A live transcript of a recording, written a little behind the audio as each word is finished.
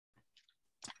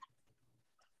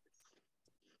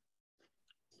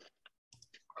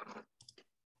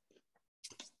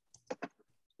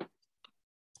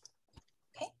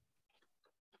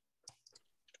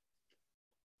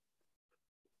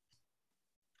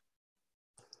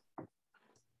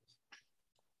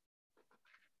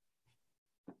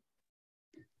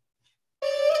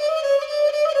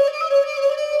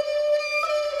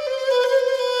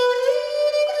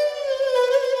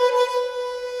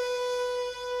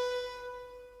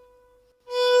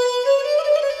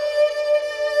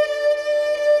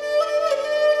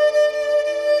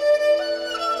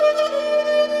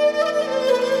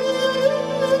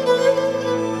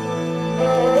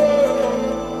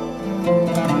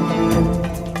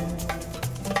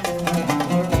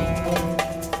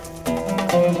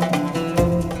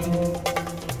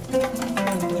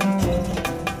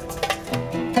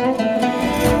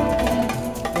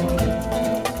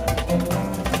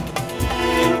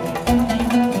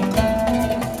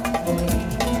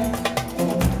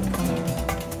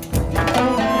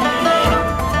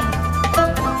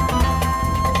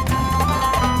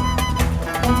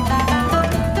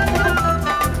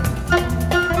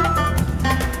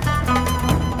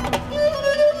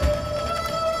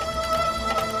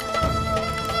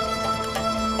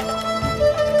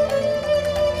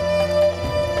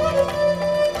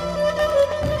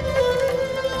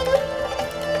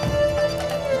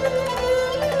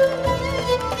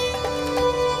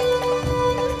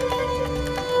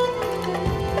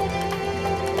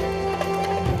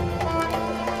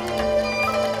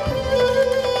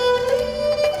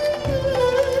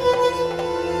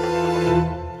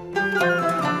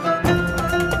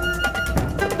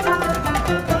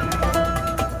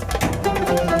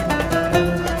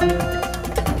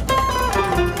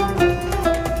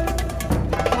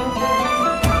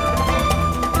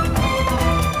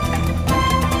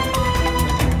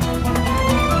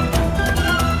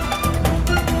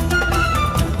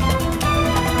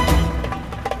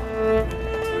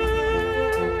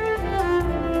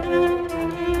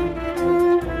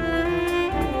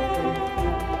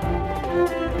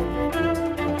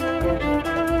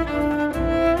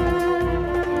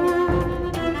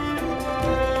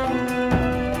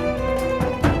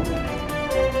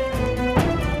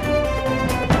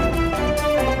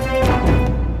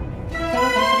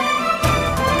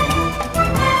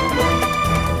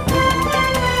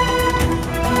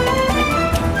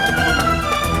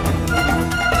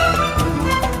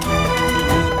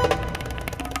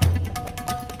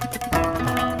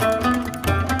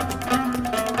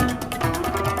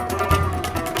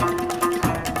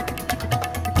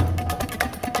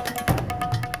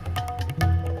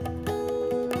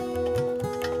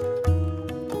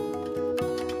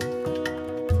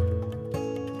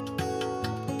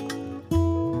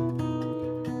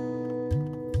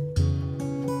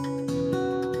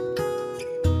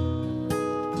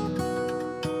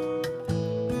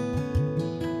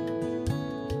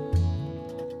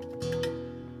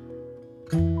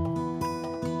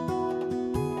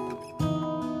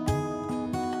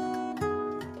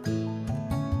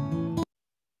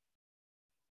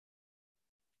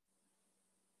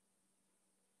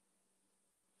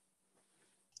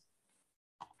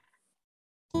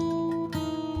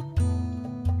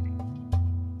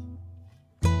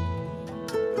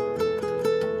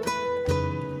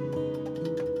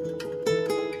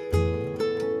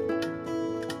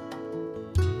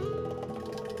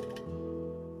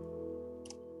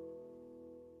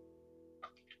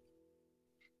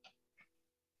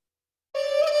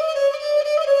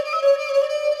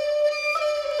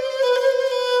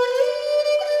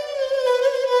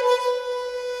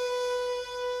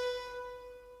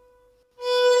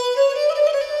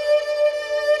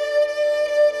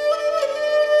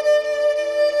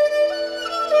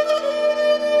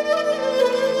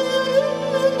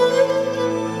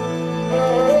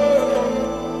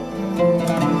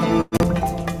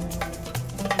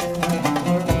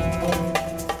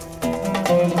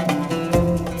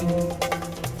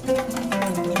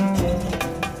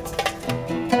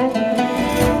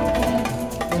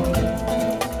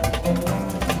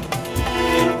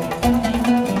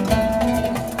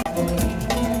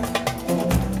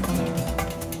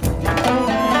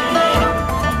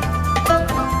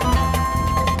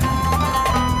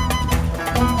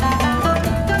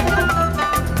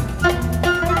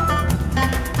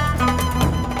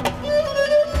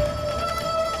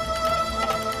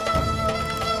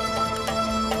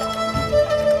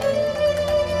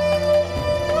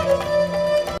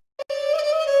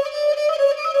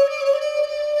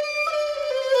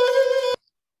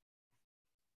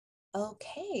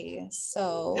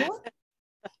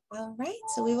All right,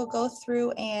 so we will go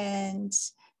through and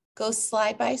go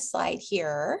slide by slide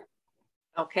here.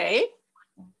 Okay.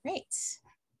 All right.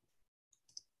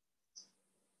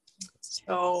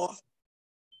 So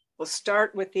we'll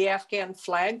start with the Afghan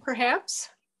flag, perhaps.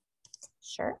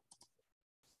 Sure.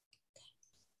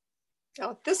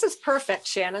 Oh, this is perfect,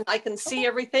 Shannon. I can see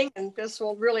everything, and this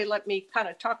will really let me kind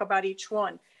of talk about each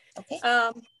one. Okay.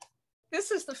 This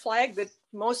is the flag that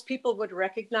most people would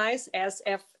recognize as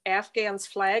Afghan's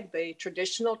flag, the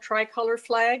traditional tricolor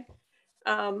flag.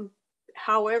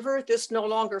 However, this no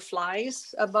longer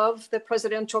flies above the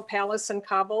presidential palace in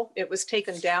Kabul. It was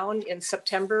taken down in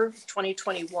September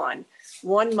 2021,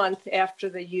 1 month after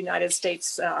the United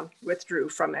States withdrew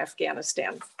from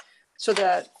Afghanistan. So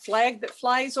the flag that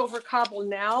flies over Kabul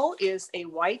now is a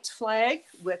white flag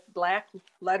with black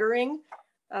lettering.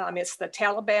 It's the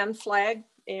Taliban flag,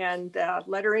 and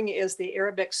lettering is the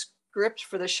Arabic script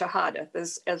for the Shahada,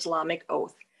 this Islamic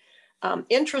oath.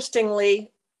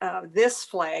 Interestingly, this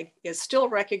flag is still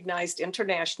recognized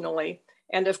internationally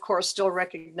and of course still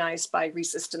recognized by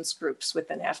resistance groups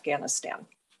within Afghanistan.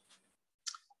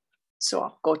 So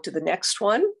I'll go to the next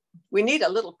one. We need a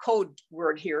little code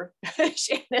word here,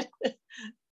 Shannon.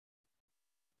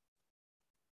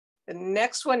 The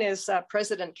next one is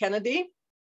President Kennedy.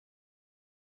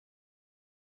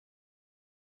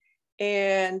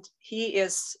 And he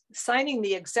is signing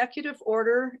the executive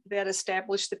order that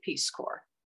established the Peace Corps.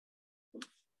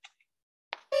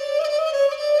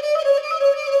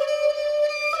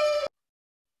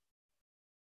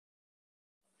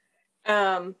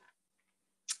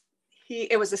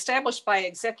 It was established by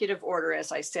executive order,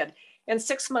 as I said, and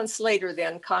 6 months later,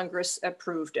 then Congress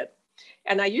approved it.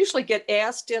 And I usually get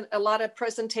asked in a lot of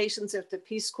presentations if the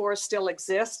Peace Corps still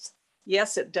exists.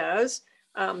 Yes, it does.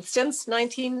 Since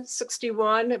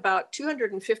 1961, about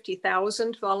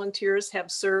 250,000 volunteers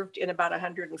have served in about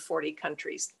 140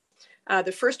 countries.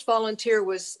 The first volunteer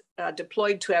was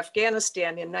deployed to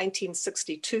Afghanistan in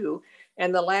 1962,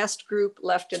 and the last group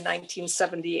left in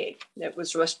 1978. It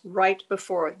was right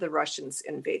before the Russians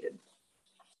invaded.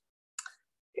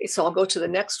 Okay, so I'll go to the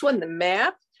next one, the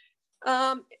map.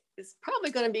 It's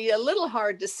probably going to be a little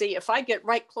hard to see. If I get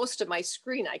right close to my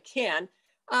screen, I can,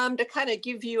 to kind of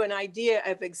give you an idea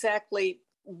of exactly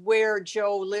where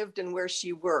Jo lived and where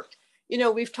she worked. You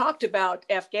know, we've talked about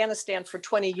Afghanistan for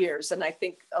 20 years, and I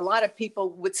think a lot of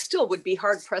people would be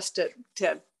hard pressed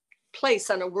to place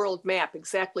on a world map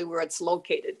exactly where it's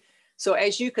located. So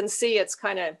as you can see, it's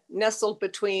kind of nestled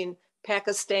between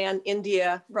Pakistan,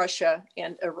 India, Russia,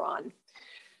 and Iran.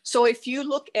 So if you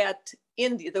look at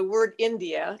India, the word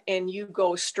India, and you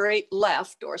go straight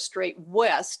left or straight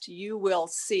west, you will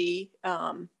see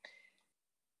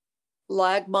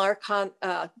Lagmar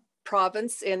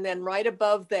province, and then right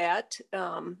above that,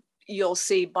 you'll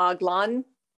see Baghlan.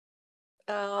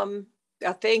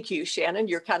 Thank you, Shannon.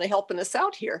 You're kind of helping us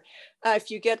out here.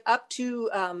 If you get up to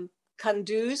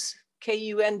Kunduz,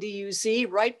 K-U-N-D-U-Z,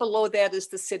 right below that is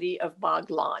the city of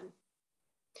Baghlan.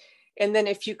 And then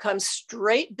if you come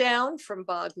straight down from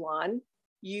Baghlan,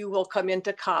 you will come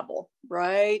into Kabul,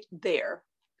 right there.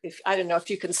 I don't know if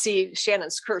you can see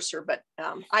Shannon's cursor, but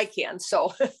I can.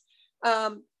 So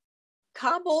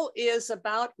Kabul is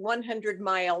about 100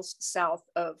 miles south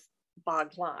of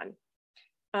Baghlan.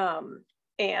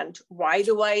 And why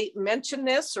do I mention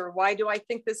this, or why do I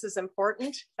think this is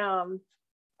important?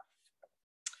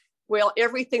 Well,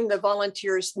 everything the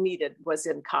volunteers needed was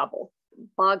in Kabul.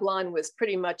 Baghlan was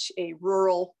pretty much a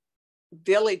rural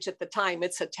village at the time.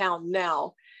 It's a town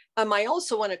now. I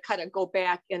also want to kind of go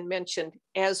back and mention,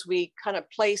 as we kind of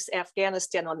place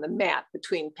Afghanistan on the map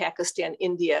between Pakistan,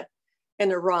 India,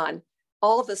 and Iran,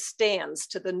 all the stands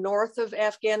to the north of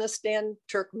Afghanistan,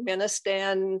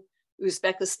 Turkmenistan,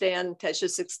 Uzbekistan,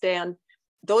 Tajikistan,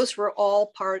 those were all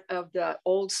part of the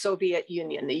old Soviet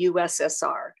Union, the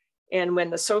USSR. And when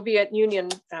the Soviet Union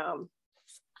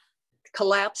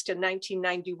collapsed in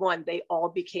 1991, they all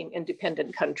became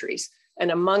independent countries.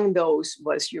 And among those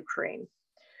was Ukraine.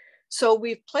 So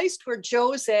we've placed where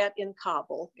Jo's at in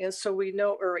Kabul. And so we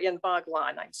know, or in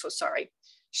Baghlan, I'm so sorry.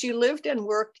 She lived and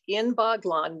worked in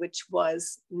Baghlan, which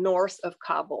was north of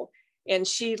Kabul. And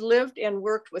she lived and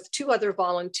worked with two other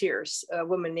volunteers, a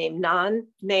woman named Nan,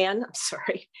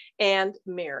 and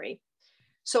Mary.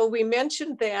 So we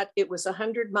mentioned that it was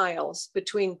 100 miles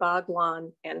between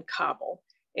Baghlan and Kabul.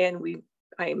 And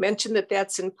I mentioned that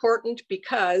that's important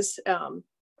because of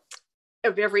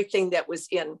everything that was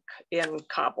in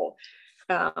Kabul.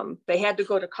 They had to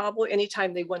go to Kabul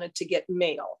anytime they wanted to get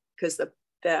mail, because the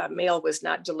mail was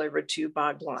not delivered to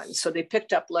Baghlan. So they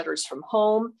picked up letters from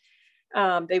home.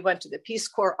 They went to the Peace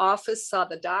Corps office, saw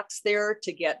the docs there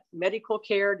to get medical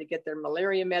care, to get their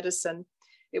malaria medicine.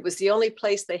 It was the only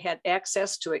place they had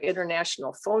access to an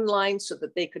international phone line so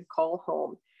that they could call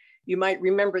home. You might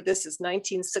remember this is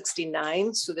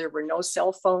 1969, so there were no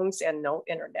cell phones and no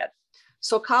internet.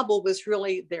 So Kabul was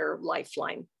really their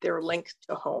lifeline, their link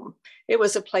to home. It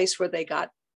was a place where they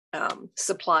got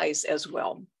supplies as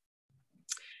well.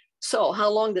 So how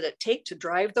long did it take to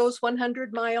drive those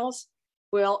 100 miles?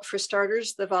 Well, for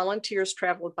starters, the volunteers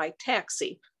traveled by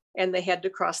taxi and they had to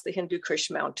cross the Hindu Kush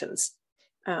Mountains.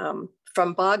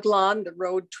 From Baghlan, the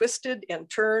road twisted and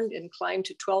turned and climbed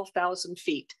to 12,000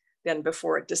 feet then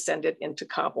before it descended into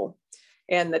Kabul.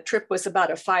 And the trip was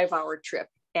about a 5-hour trip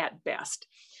at best.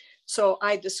 So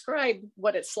I described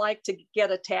what it's like to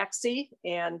get a taxi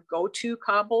and go to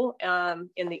Kabul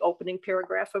in the opening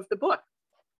paragraph of the book.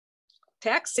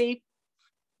 Taxi,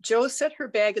 Jo set her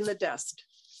bag in the dust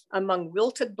among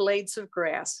wilted blades of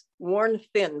grass, worn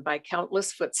thin by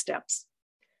countless footsteps.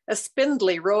 A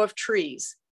spindly row of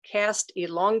trees cast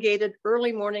elongated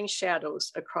early morning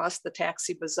shadows across the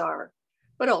taxi bazaar,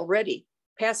 but already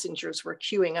passengers were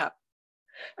queuing up.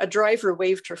 A driver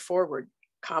waved her forward.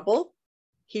 Kabul?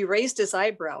 He raised his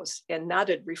eyebrows and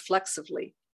nodded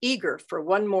reflexively, eager for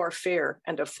one more fare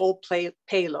and a full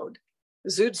payload.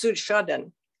 Zut zut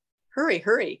shadan. Hurry,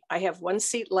 hurry, I have one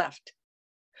seat left.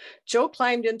 Jo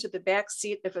climbed into the back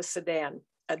seat of a sedan,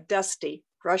 a dusty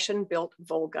Russian-built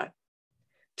Volga.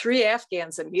 3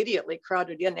 Afghans immediately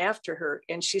crowded in after her,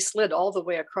 and she slid all the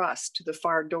way across to the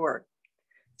far door.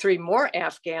 3 more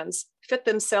Afghans fit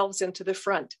themselves into the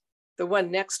front, the one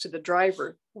next to the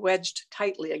driver, wedged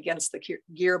tightly against the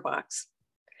gearbox.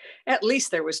 At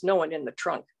least there was no one in the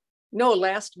trunk. No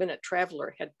last-minute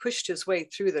traveler had pushed his way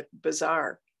through the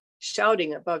bazaar,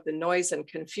 shouting above the noise and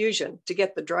confusion to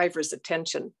get the driver's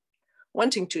attention,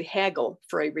 wanting to haggle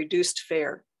for a reduced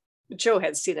fare. Jo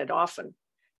had seen it often.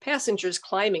 Passengers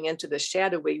climbing into the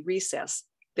shadowy recess,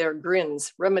 their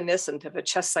grins reminiscent of a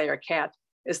Cheshire cat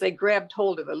as they grabbed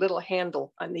hold of a little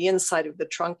handle on the inside of the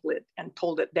trunk lid and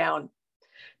pulled it down.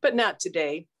 But not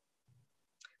today.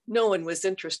 No one was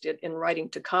interested in riding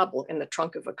to Kabul in the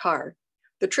trunk of a car.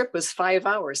 The trip was 5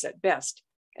 hours at best,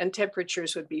 and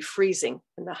temperatures would be freezing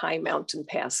in the high mountain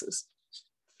passes.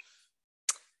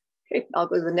 Okay, I'll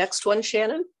go to the next one,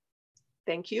 Shannon.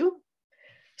 Thank you.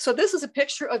 So this is a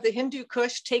picture of the Hindu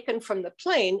Kush taken from the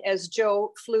plane as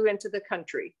Jo flew into the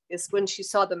country. Is when she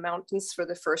saw the mountains for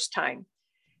the first time.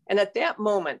 And at that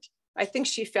moment, I think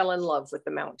she fell in love with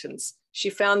the mountains. She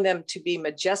found them to be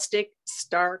majestic,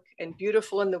 stark, and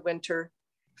beautiful in the winter,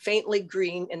 faintly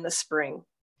green in the spring.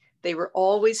 They were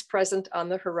always present on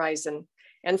the horizon.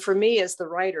 And for me as the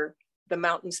writer, the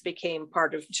mountains became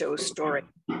part of Jo's story.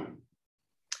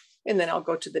 And then I'll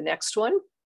go to the next one.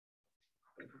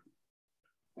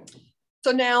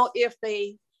 So now if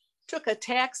they took a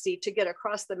taxi to get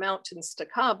across the mountains to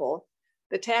Kabul,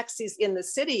 the taxis in the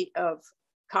city of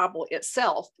Kabul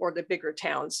itself, or the bigger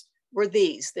towns, were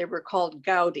these. They were called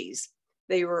Gaudis.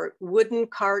 They were wooden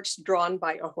carts drawn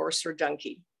by a horse or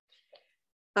donkey.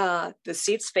 The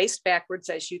seats faced backwards,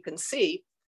 as you can see.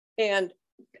 And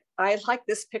I like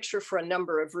this picture for a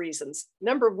number of reasons.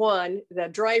 Number one, the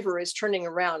driver is turning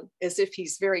around as if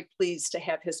he's very pleased to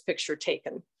have his picture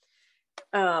taken.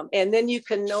 And then you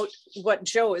can note what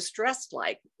Jo is dressed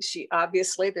like. She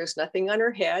obviously, there's nothing on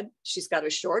her head. She's got a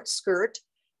short skirt.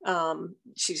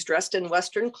 She's dressed in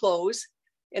Western clothes.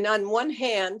 And on one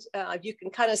hand, you can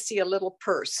kind of see a little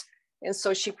purse. And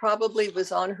so she probably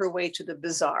was on her way to the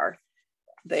bazaar.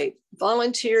 The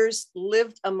volunteers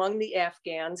lived among the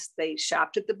Afghans. They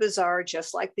shopped at the bazaar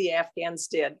just like the Afghans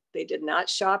did. They did not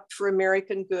shop for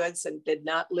American goods and did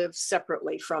not live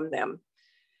separately from them.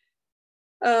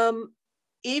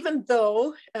 Even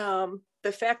though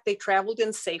the fact they traveled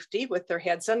in safety with their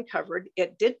heads uncovered,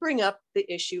 it did bring up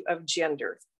the issue of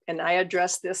gender. And I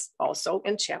addressed this also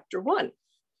in chapter 1.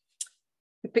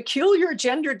 The peculiar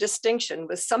gender distinction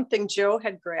was something Jo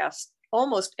had grasped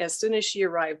almost as soon as she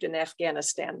arrived in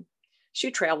Afghanistan.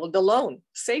 She traveled alone,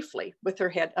 safely, with her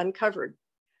head uncovered.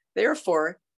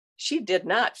 Therefore, she did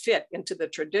not fit into the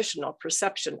traditional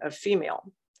perception of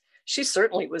female. She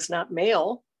certainly was not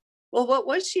male. Well, what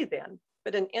was she then?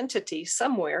 But an entity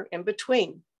somewhere in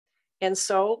between. And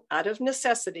so, out of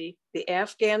necessity, the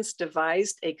Afghans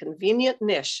devised a convenient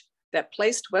niche that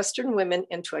placed Western women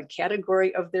into a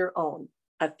category of their own,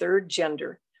 a third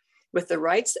gender, with the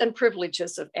rights and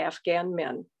privileges of Afghan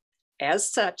men.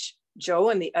 As such, Jo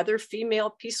and the other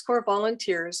female Peace Corps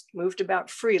volunteers moved about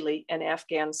freely in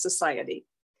Afghan society.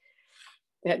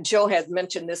 Jo had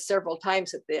mentioned this several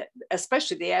times,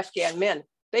 especially the Afghan men.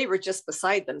 they were just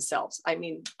beside themselves. I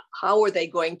mean, how were they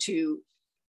going to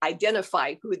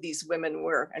identify who these women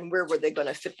were and where were they going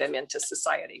to fit them into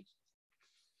society?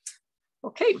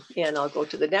 Okay, and I'll go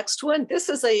to the next one. This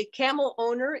is a camel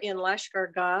owner in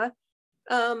Lashkar Gah.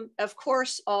 Of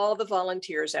course, all the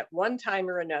volunteers at one time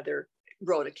or another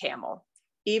rode a camel,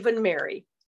 even Mary.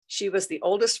 She was the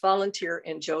oldest volunteer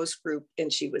in Joe's group,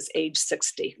 and she was age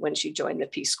 60 when she joined the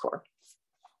Peace Corps.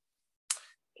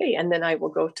 Okay, and then I will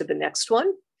go to the next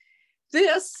one.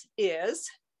 This is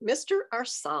Mr.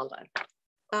 Arsala.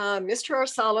 Mr.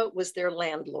 Arsala was their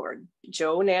landlord.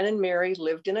 Joe, Nan, and Mary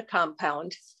lived in a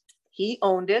compound. He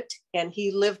owned it, and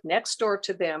he lived next door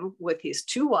to them with his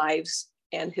 2 wives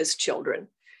and his children.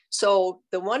 So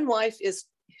the one wife is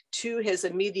to his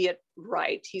immediate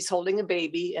right. He's holding a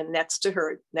baby, and next to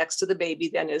her, next to the baby,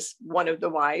 then is one of the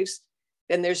wives.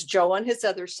 Then there's Joe on his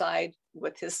other side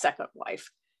with his second wife.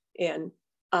 And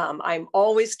I'm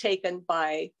always taken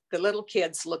by the little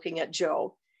kids looking at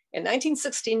Joe. In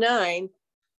 1969,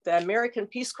 the American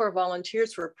Peace Corps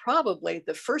volunteers were probably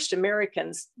the first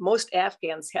Americans most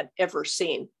Afghans had ever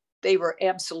seen. They were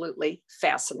absolutely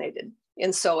fascinated.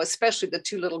 And so especially the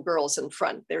 2 little girls in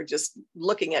front, they're just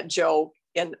looking at Joe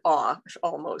in awe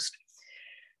almost.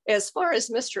 As far as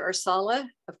Mr. Arsala,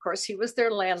 of course, he was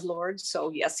their landlord.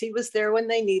 So yes, he was there when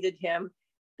they needed him,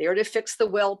 there to fix the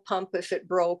well pump if it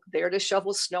broke, there to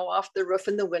shovel snow off the roof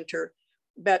in the winter.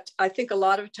 But I think a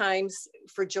lot of times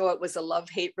for Joe, it was a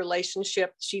love-hate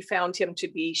relationship. She found him to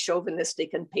be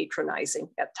chauvinistic and patronizing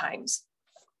at times.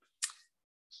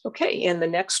 Okay, and the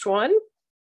next one.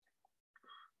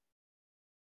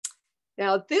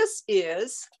 Now this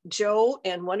is Joe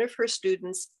and one of her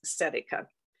students, Sedika.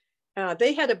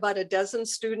 They had about a dozen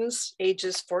students,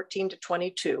 ages 14 to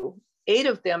 22. 8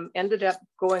 of them ended up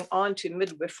going on to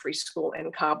midwifery school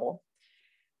in Kabul.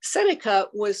 Sedika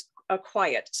was a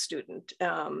quiet student.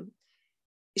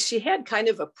 She had kind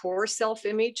of a poor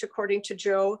self-image, according to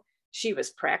Joe. She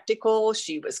was practical,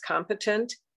 she was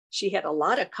competent, she had a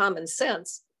lot of common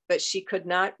sense, but she could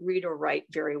not read or write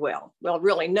very well. Well,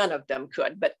 really none of them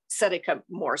could, but Sedika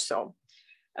more so.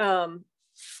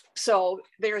 So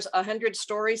there's 100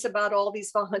 stories about all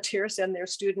these volunteers and their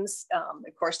students.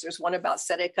 Of course, there's one about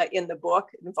Sedika in the book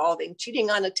involving cheating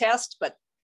on a test, but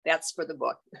that's for the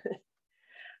book.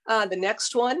 The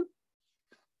next one,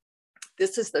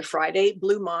 this is the Friday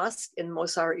Blue Mosque in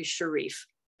Mozar-e Sharif.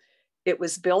 It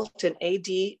was built in AD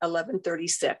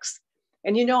 1136.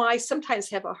 And you know, I sometimes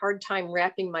have a hard time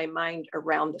wrapping my mind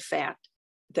around the fact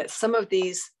that some of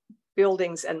these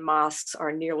buildings and mosques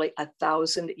are nearly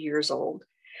 1,000 years old.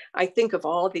 I think of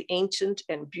all the ancient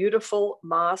and beautiful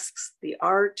mosques, the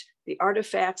art, the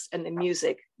artifacts, and the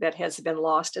music that has been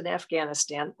lost in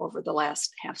Afghanistan over the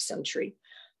last half century.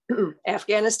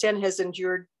 Afghanistan has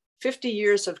endured 50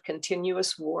 years of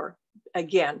continuous war,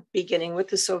 again, beginning with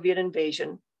the Soviet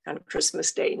invasion on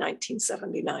Christmas Day,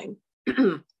 1979.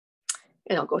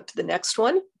 And I'll go to the next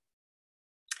one.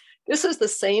 This is the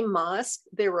same mosque.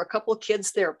 There were a couple of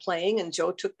kids there playing, and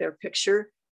Joe took their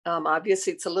picture.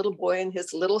 Obviously, it's a little boy and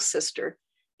his little sister.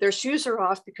 Their shoes are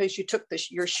off because you took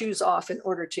your shoes off in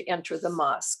order to enter the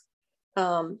mosque.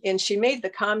 And she made the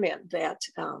comment that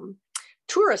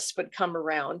tourists would come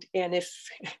around, and if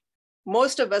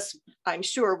most of us, I'm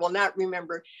sure, will not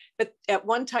remember, but at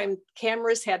one time,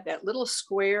 cameras had that little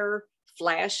square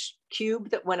flash cube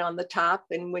that went on the top,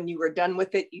 and when you were done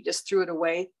with it, you just threw it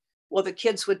away. Well, the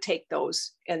kids would take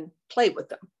those and play with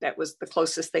them. That was the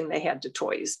closest thing they had to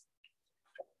toys.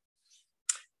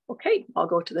 Okay, I'll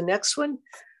go to the next one.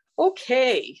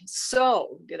 Okay,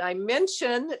 so did I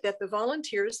mention that the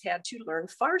volunteers had to learn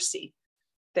Farsi,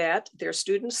 that their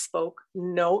students spoke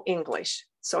no English?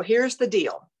 So here's the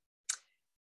deal.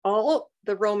 All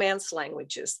the Romance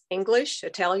languages, English,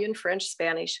 Italian, French,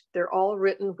 Spanish, they're all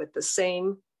written with the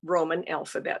same Roman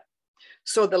alphabet.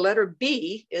 So the letter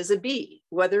B is a B,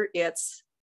 whether it's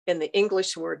in the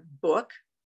English word book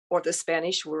or the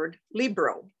Spanish word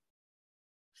libro.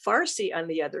 Farsi, on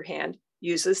the other hand,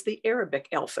 uses the Arabic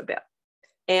alphabet,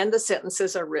 and the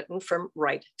sentences are written from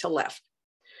right to left.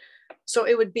 So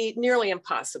it would be nearly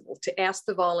impossible to ask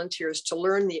the volunteers to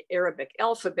learn the Arabic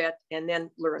alphabet and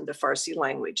then learn the Farsi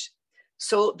language.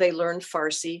 So they learned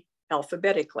Farsi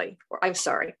alphabetically, or I'm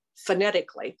sorry,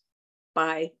 phonetically,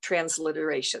 by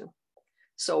transliteration.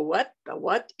 So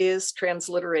what is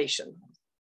transliteration?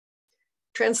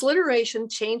 Transliteration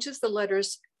changes the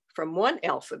letters from one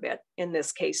alphabet, in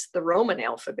this case, the Roman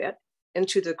alphabet,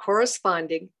 into the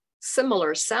corresponding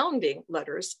similar sounding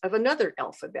letters of another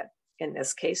alphabet, in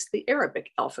this case, the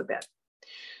Arabic alphabet.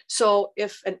 So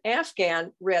if an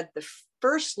Afghan read the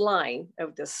first line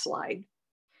of this slide,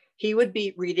 He would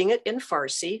be reading it in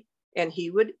Farsi, and he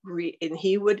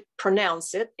would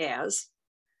pronounce it as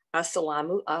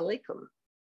Assalamu alaikum,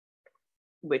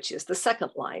 which is the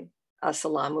second line,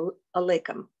 Assalamu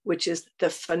alaikum, which is the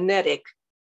phonetic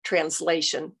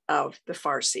translation of the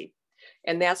Farsi.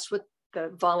 And that's what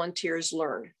the volunteers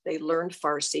learned. They learned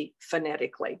Farsi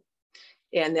phonetically.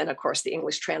 And then, of course, the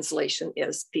English translation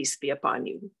is peace be upon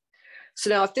you.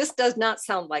 So now, if this does not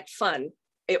sound like fun,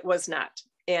 it was not.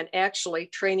 And actually,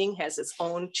 training has its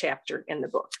own chapter in the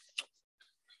book.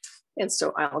 And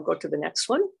so I'll go to the next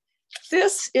one.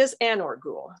 This is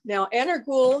Anorgul. Now,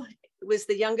 Anorgul was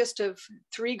the youngest of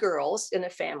 3 girls in a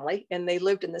family, and they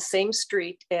lived in the same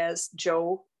street as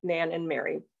Joe, Nan, and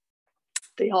Mary.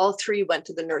 They all 3 went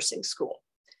to the nursing school.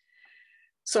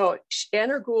 So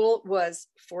Anorgul was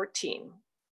 14.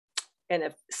 And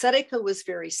if Sedeka was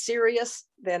very serious,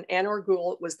 then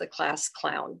Anorgul was the class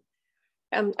clown.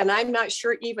 And I'm not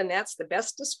sure even that's the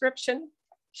best description.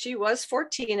 She was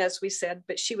 14, as we said,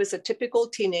 but she was a typical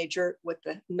teenager with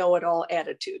the know-it-all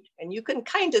attitude. And you can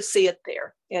kind of see it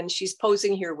there. And she's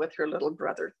posing here with her little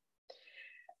brother.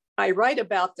 I write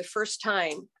about the first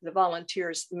time the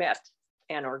volunteers met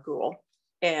Anorgul,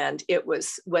 and it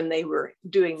was when they were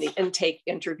doing the intake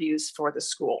interviews for the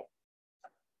school.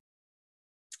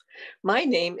 My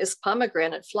name is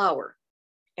Pomegranate Flower,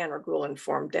 Anorgul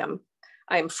informed them.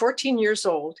 I am 14 years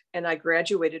old, and I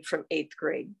graduated from 8th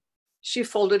grade. She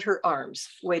folded her arms,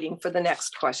 waiting for the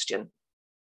next question.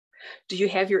 Do you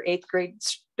have your 8th grade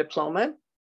diploma?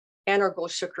 Anorgul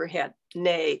shook her head.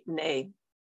 Nay, nay.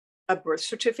 A birth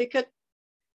certificate?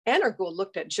 Anorgul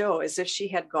looked at Joe as if she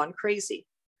had gone crazy.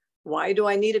 Why do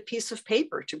I need a piece of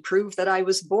paper to prove that I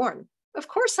was born? Of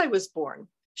course I was born.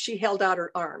 She held out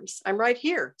her arms. I'm right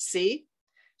here, see?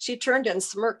 She turned and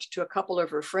smirked to a couple of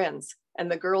her friends, and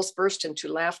the girls burst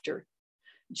into laughter.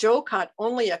 Joe caught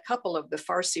only a couple of the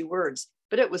Farsi words,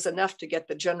 but it was enough to get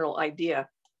the general idea.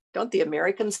 Don't the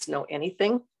Americans know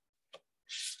anything?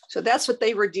 So that's what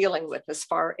they were dealing with as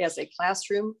far as a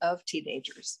classroom of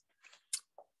teenagers.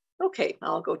 Okay,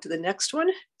 I'll go to the next one.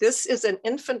 This is an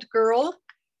infant girl.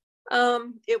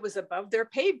 It was above their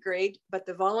pay grade, but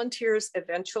the volunteers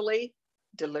eventually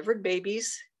delivered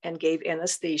babies and gave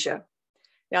anesthesia.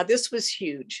 Now, this was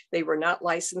huge. They were not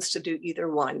licensed to do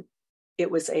either one. It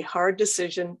was a hard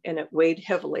decision, and it weighed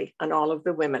heavily on all of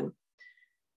the women.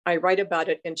 I write about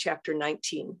it in chapter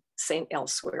 19, St.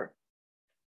 Elsewhere.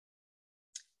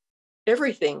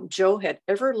 Everything Joe had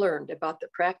ever learned about the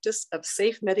practice of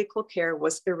safe medical care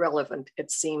was irrelevant,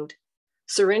 it seemed.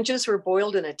 Syringes were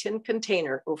boiled in a tin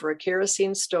container over a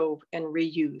kerosene stove and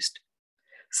reused.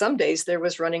 Some days there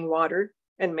was running water,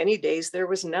 and many days there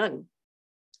was none.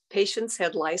 Patients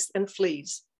had lice and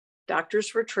fleas.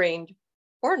 Doctors were trained,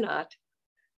 or not.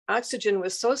 Oxygen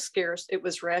was so scarce it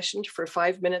was rationed for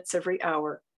 5 minutes every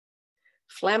hour.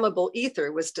 Flammable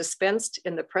ether was dispensed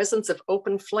in the presence of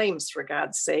open flames, for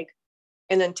God's sake,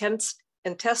 and intense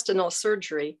intestinal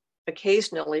surgery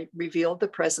occasionally revealed the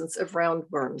presence of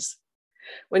roundworms.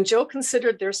 When Joe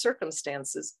considered their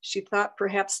circumstances, she thought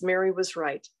perhaps Mary was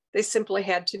right. They simply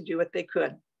had to do what they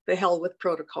could. The hell with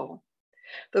protocol.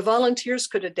 The volunteers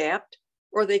could adapt,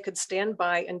 or they could stand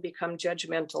by and become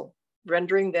judgmental,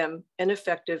 rendering them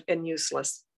ineffective and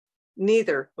useless.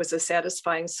 Neither was a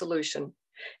satisfying solution.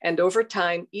 And over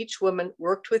time, each woman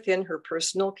worked within her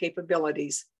personal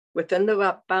capabilities, within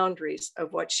the boundaries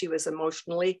of what she was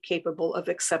emotionally capable of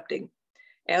accepting.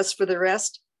 As for the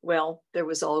rest, well, there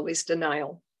was always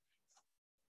denial.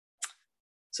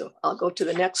 So I'll go to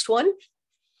the next one.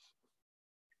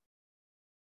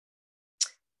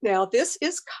 Now, this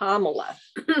is Kamala.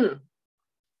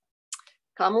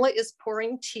 Kamala is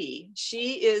pouring tea.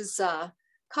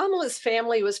 Kamala's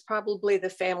family was probably the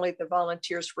family the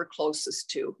volunteers were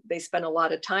closest to. They spent a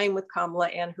lot of time with Kamala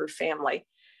and her family.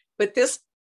 But this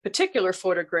particular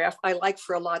photograph I like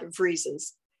for a lot of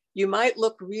reasons. You might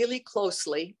look really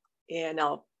closely, and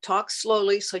I'll talk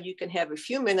slowly so you can have a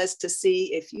few minutes to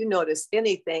see if you notice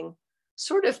anything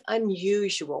sort of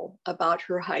unusual about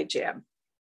her hijab.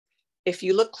 If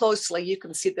you look closely, you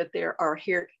can see that there are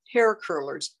hair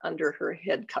curlers under her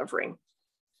head covering.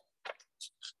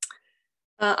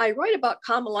 I write about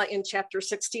Kamala in chapter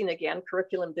 16 again,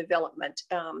 curriculum development,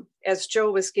 as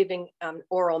Joe was giving an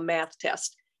oral math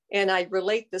test. And I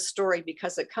relate this story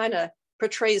because it kind of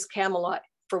portrays Kamala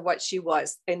for what she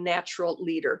was, a natural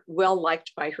leader,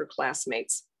 well-liked by her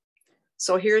classmates.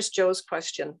 So here's Joe's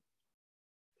question.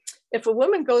 If a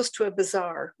woman goes to a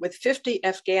bazaar with 50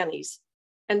 Afghanis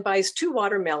and buys 2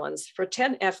 watermelons for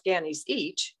 10 Afghanis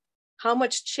each, how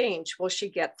much change will she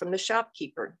get from the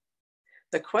shopkeeper?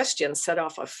 The question set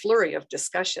off a flurry of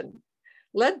discussion.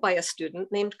 led by a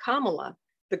student named Kamala.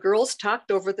 The girls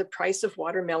talked over the price of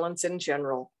watermelons in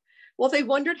general. Well, they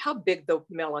wondered how big the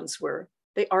melons were.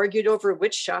 They argued over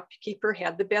which shopkeeper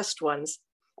had the best ones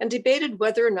and debated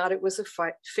whether or not it was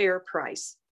a fair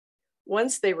price.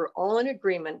 Once they were all in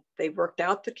agreement, they worked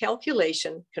out the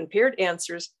calculation, compared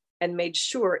answers, and made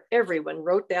sure everyone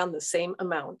wrote down the same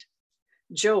amount.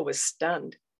 Joe was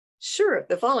stunned. Sure,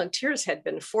 the volunteers had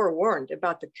been forewarned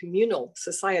about the communal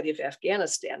society of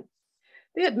Afghanistan.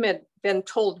 They had been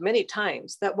told many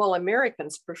times that while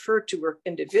Americans prefer to work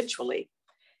individually,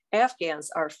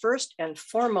 Afghans are first and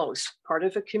foremost part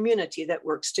of a community that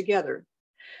works together.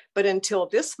 But until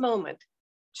this moment,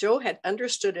 Joe had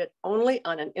understood it only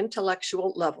on an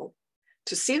intellectual level.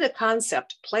 To see the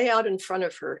concept play out in front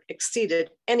of her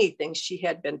exceeded anything she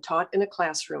had been taught in a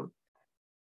classroom.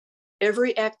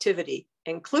 Every activity,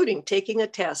 including taking a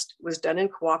test, was done in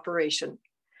cooperation.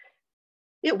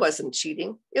 It wasn't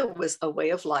cheating, it was a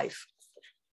way of life.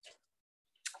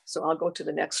 So I'll go to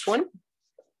the next one.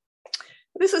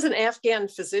 This is an Afghan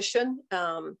physician.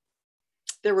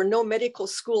 There were no medical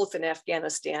schools in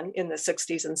Afghanistan in the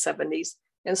 60s and 70s.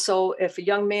 And so if a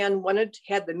young man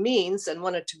had the means and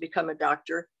wanted to become a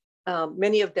doctor,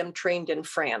 many of them trained in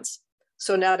France.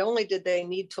 So not only did they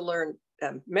need to learn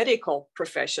medical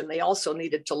profession, they also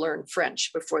needed to learn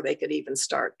French before they could even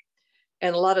start.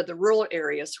 And a lot of the rural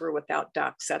areas were without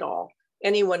docs at all.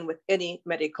 Anyone with any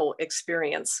medical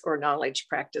experience or knowledge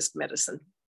practiced medicine.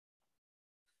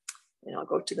 And I'll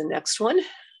go to the next one.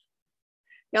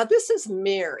 Now this is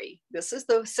Mary. This is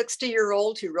the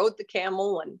 60-year-old who rode the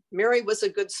camel, and Mary was a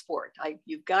good sport.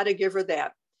 You've got to give her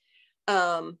that.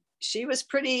 She was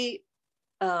pretty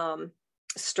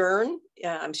stern.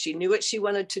 She knew what she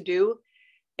wanted to do.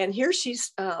 And here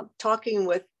she's talking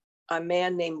with a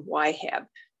man named Wahab.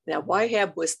 Now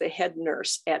Wahab was the head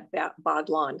nurse at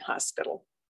Baghlan Hospital.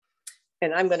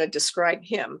 And I'm going to describe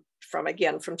him from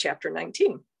chapter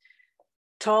 19.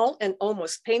 Tall and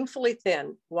almost painfully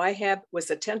thin, Wahab was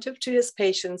attentive to his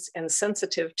patients and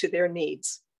sensitive to their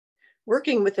needs.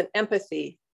 Working with an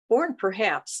empathy, born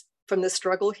perhaps from the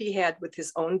struggle he had with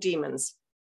his own demons,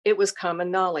 it was common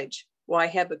knowledge.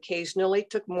 Wahab occasionally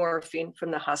took morphine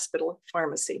from the hospital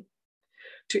pharmacy.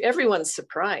 To everyone's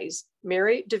surprise,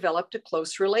 Mary developed a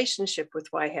close relationship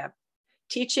with Wahab,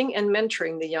 teaching and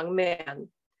mentoring the young man.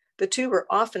 The two were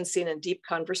often seen in deep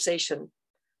conversation.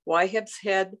 Wahab's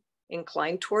head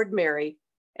inclined toward Mary,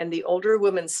 and the older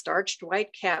woman's starched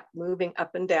white cap moving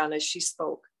up and down as she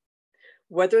spoke.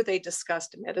 Whether they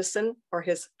discussed medicine or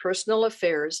his personal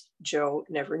affairs, Joe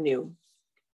never knew.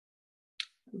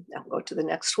 I'll go to the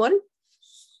next one.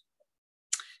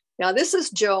 Now this is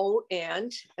Joe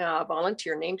and a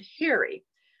volunteer named Harry.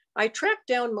 I tracked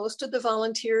down most of the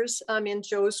volunteers in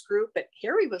Joe's group, but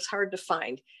Harry was hard to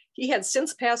find. He had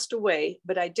since passed away,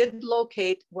 but I did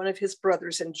locate one of his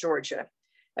brothers in Georgia.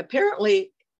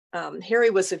 Apparently, Harry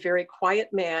was a very quiet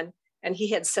man, and he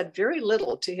had said very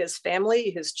little to his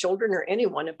family, his children, or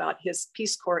anyone about his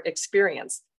Peace Corps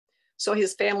experience. So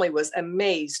his family was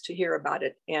amazed to hear about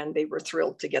it, and they were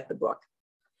thrilled to get the book.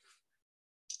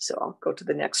 So I'll go to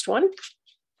the next one.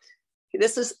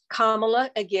 This is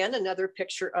Kamala, again, another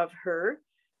picture of her.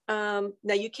 Now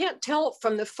you can't tell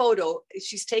from the photo,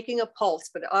 she's taking a pulse,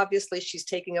 but obviously she's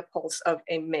taking a pulse of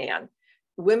a man.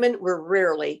 Women were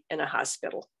rarely in a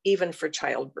hospital, even for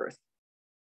childbirth.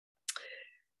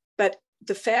 But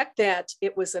the fact that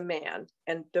it was a man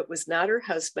and that was not her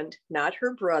husband, not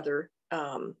her brother,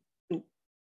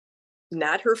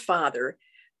 not her father,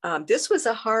 this was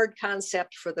a hard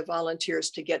concept for the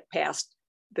volunteers to get past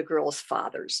the girls'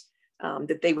 fathers,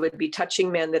 that they would be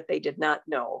touching men that they did not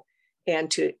know, and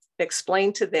to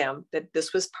explain to them that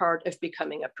this was part of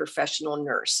becoming a professional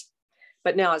nurse.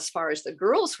 But now, as far as the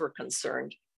girls were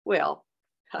concerned, well,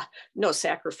 no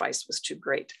sacrifice was too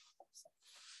great.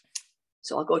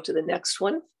 So I'll go to the next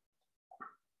one.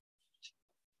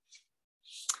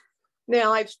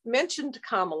 Now, I've mentioned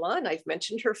Kamala, and I've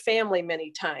mentioned her family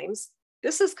many times.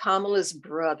 This is Kamala's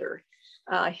brother.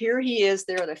 Here he is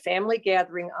there at a family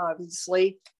gathering,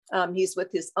 obviously. He's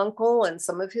with his uncle and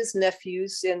some of his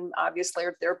nephews, and obviously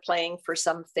they're playing for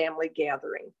some family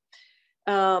gathering.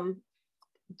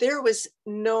 There was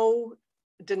no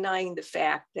denying the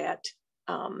fact that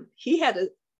he had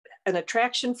an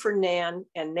attraction for Nan,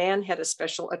 and Nan had a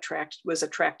special was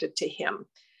attracted to him.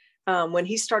 When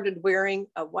he started wearing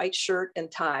a white shirt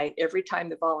and tie every time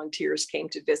the volunteers came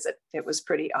to visit, it was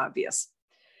pretty obvious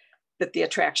that the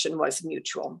attraction was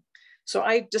mutual. So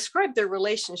I described their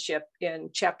relationship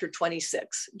in chapter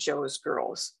 26, Joe's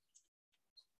Girls.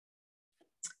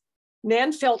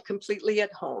 Nan felt completely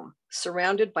at home,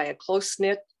 surrounded by a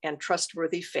close-knit and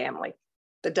trustworthy family.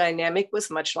 The dynamic was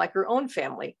much like her own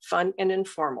family, fun and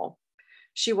informal.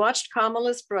 She watched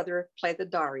Kamala's brother play the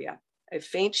Darya, a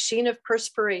faint sheen of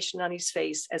perspiration on his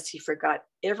face as he forgot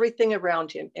everything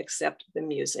around him except the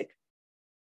music.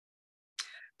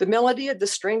 The melody of the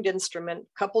stringed instrument,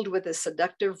 coupled with the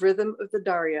seductive rhythm of the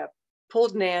Darya,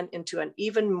 pulled Nan into an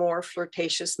even more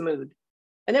flirtatious mood.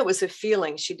 And it was a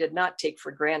feeling she did not take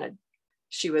for granted.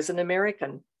 She was an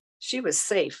American. She was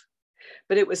safe.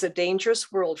 But it was a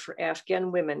dangerous world for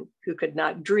Afghan women who could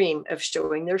not dream of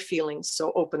showing their feelings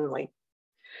so openly.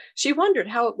 She wondered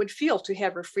how it would feel to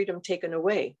have her freedom taken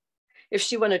away. If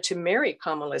she wanted to marry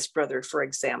Kamala's brother, for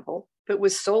example, but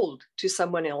was sold to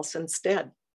someone else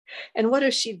instead. And what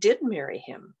if she did marry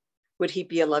him? Would he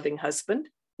be a loving husband?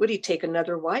 Would he take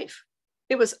another wife?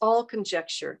 It was all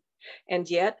conjecture. And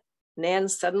yet, Nan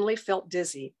suddenly felt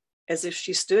dizzy, as if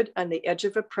she stood on the edge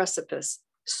of a precipice,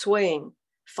 swaying,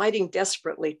 fighting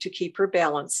desperately to keep her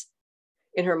balance.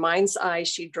 In her mind's eye,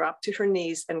 she dropped to her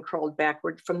knees and crawled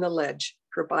backward from the ledge,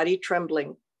 her body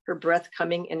trembling, her breath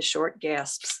coming in short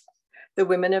gasps. The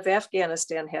women of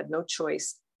Afghanistan had no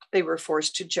choice. They were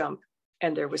forced to jump,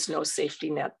 and there was no safety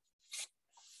net.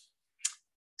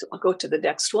 So I'll go to the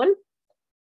next one.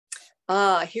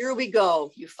 Here we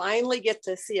go. You finally get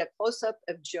to see a close-up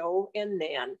of Joe and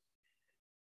Nan.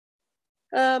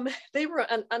 They were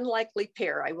an unlikely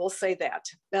pair, I will say that.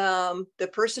 The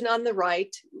person on the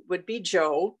right would be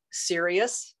Joe,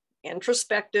 serious,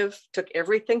 introspective, took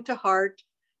everything to heart,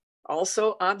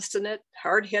 also obstinate,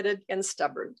 hard-headed, and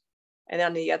stubborn. And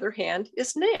on the other hand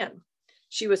is Nan.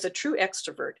 She was a true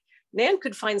extrovert. Nan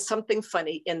could find something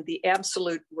funny in the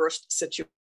absolute worst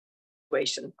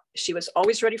situation. She was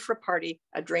always ready for a party,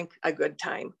 a drink, a good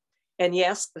time. And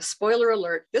yes, the spoiler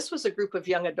alert, this was a group of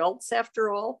young adults after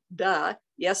all. Duh.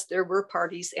 Yes, there were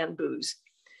parties and booze.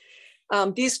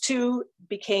 These two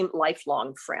became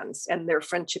lifelong friends, and their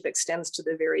friendship extends to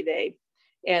the very day.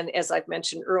 And as I've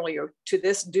mentioned earlier, to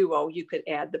this duo, you could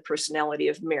add the personality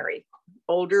of Mary,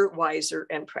 older, wiser,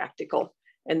 and practical.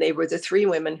 And they were the three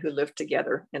women who lived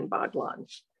together in Baghlan.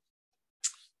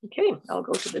 Okay, I'll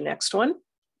go to the next one.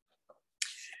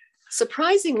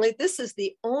 Surprisingly, this is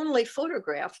the only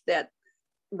photograph that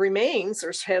remains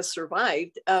or has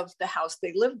survived of the house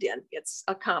they lived in. It's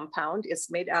a compound.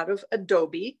 It's made out of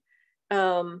adobe.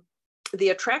 The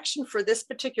attraction for this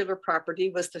particular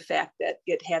property was the fact that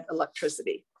it had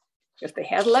electricity. If they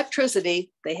had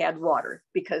electricity, they had water,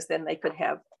 because then they could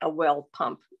have a well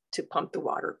pump to pump the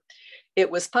water.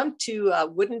 It was pumped to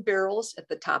wooden barrels at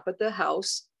the top of the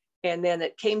house. And then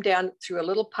it came down through a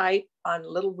little pipe on a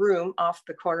little room off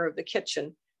the corner of the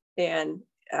kitchen. And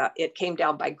it came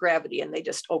down by gravity, and they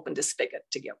just opened a spigot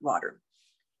to get water.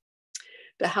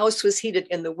 The house was heated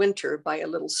in the winter by a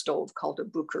little stove called a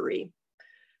bukari.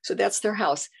 So that's their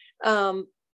house.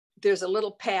 There's a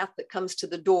little path that comes to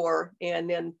the door, and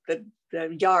then the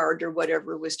yard or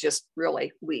whatever was just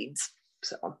really weeds.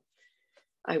 So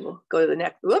I will go to the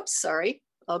next. Whoops, sorry.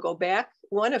 I'll go back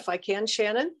one if I can,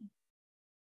 Shannon.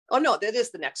 Oh no, that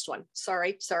is the next one.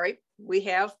 Sorry. We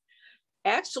have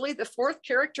actually the fourth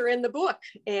character in the book,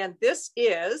 and this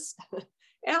is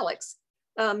Alex.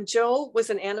 Joe was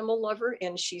an animal lover,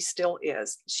 and she still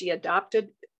is. She adopted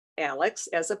Alex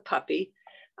as a puppy.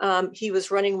 He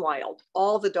was running wild.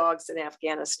 All the dogs in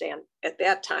Afghanistan at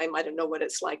that time, I don't know what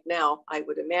it's like now. I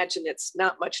would imagine it's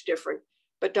not much different,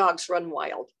 but dogs run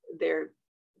wild. There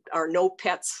are no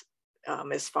pets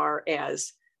as far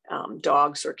as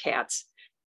dogs or cats.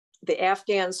 The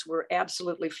Afghans were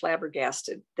absolutely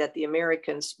flabbergasted that the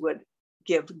Americans would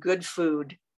give good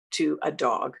food to a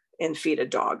dog and feed a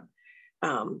dog.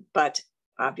 But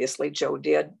obviously Joe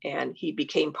did, and he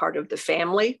became part of the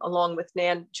family along with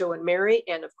Nan, Joe, and Mary,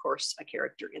 and of course, a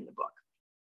character in the book.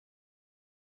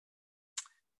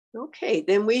 Okay,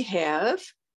 then we have,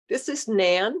 this is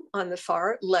Nan on the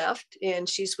far left, and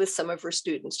she's with some of her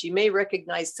students. You may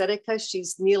recognize Sedeka,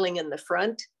 she's kneeling in the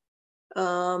front.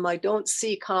 I don't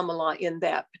see Kamala in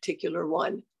that particular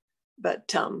one, but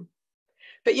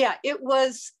yeah, it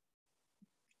was,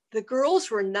 the girls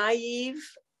were naive,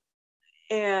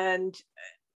 and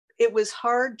it was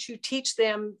hard to teach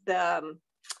them the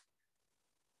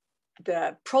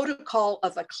protocol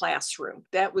of a classroom.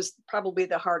 That was probably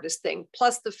the hardest thing,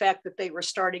 plus the fact that they were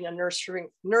starting a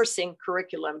nursing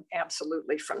curriculum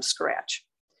absolutely from scratch.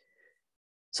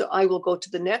 So I will go to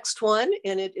the next one,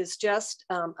 and it is just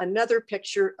another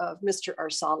picture of Mr.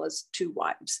 Arsala's two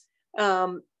wives.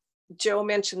 Joe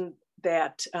mentioned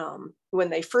that when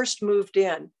they first moved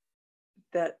in,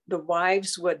 that the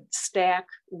wives would stack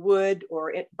wood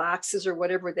or boxes or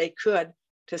whatever they could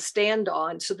to stand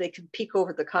on so they could peek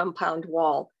over the compound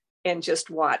wall and just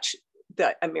watch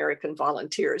the American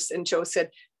volunteers. And Joe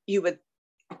said, you would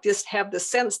just have the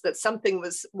sense that something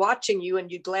was watching you,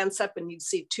 and you'd glance up and you'd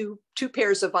see two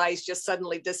pairs of eyes just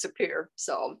suddenly disappear.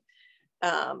 So,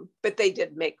 but they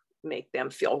did make them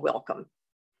feel welcome.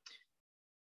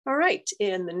 All right,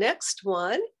 and the next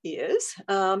one is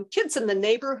kids in the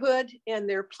neighborhood, and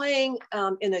they're playing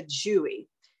in a Jewy.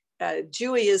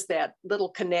 Jewy is that little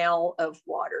canal of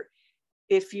water.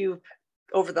 If you,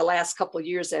 over the last couple of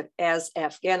years, as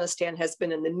Afghanistan has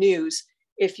been in the news,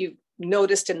 if you've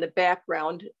noticed in the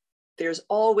background, there's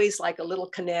always like a little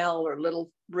canal or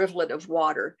little rivulet of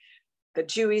water. The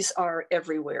Jewys are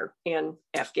everywhere in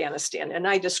Afghanistan, and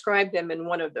I described them in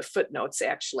one of the footnotes,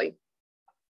 actually.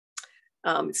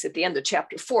 It's at the end of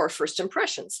chapter 4, First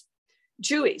Impressions.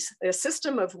 Jewys, a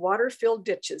system of water-filled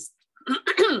ditches,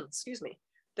 excuse me,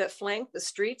 that flank the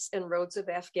streets and roads of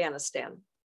Afghanistan.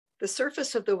 The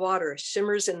surface of the water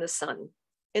shimmers in the sun,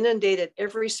 inundated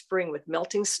every spring with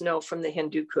melting snow from the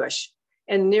Hindu Kush,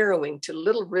 and narrowing to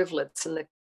little rivulets in the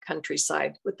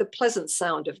countryside with the pleasant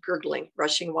sound of gurgling,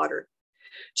 rushing water.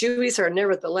 Jewys are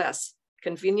nevertheless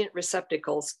convenient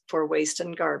receptacles for waste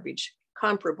and garbage,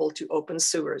 comparable to open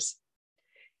sewers.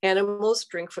 Animals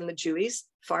drink from the Jewys.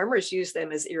 Farmers use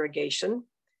them as irrigation.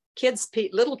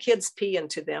 Little kids pee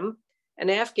into them, and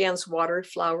Afghans water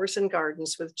flowers and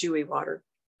gardens with Jewy water.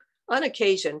 On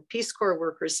occasion, Peace Corps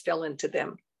workers fell into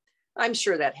them. I'm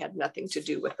sure that had nothing to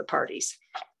do with the parties.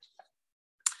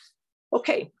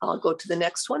 Okay, I'll go to the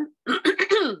next one.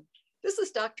 This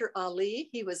is Dr. Ali.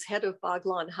 He was head of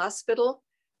Baghlan Hospital.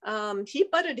 He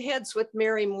butted heads with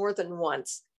Mary more than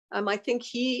once. I think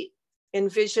he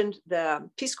envisioned the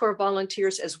Peace Corps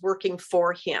volunteers as working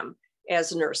for him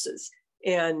as nurses,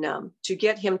 and to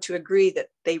get him to agree that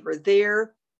they were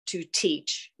there to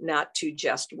teach, not to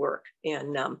just work.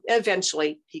 And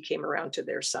eventually he came around to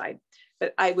their side.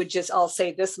 But I'll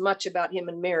say this much about him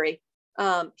and Mary.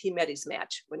 He met his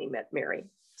match when he met Mary.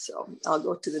 So I'll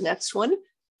go to the next one.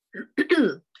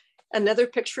 Another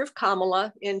picture of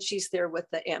Kamala, and she's there with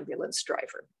the ambulance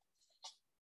driver.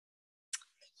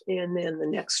 And then the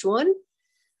next one.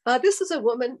 This is a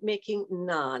woman making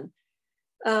naan.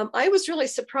 I was really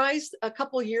surprised a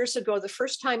couple years ago, the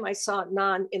first time I saw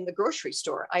naan in the grocery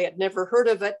store. I had never heard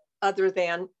of it other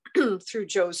than through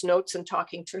Joe's notes and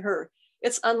talking to her.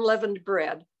 It's unleavened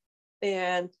bread.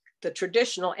 And the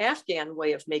traditional Afghan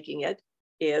way of making it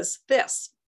is this.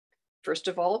 First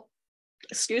of all,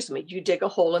 you dig a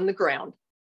hole in the ground,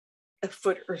 a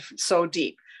foot or so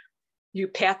deep. You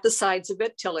pat the sides of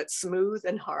it till it's smooth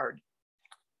and hard.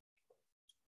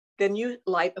 Then you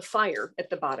light a fire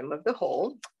at the bottom of the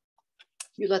hole.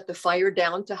 You let the fire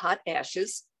down to hot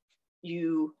ashes.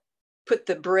 You put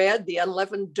the bread, the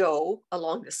unleavened dough,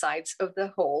 along the sides of the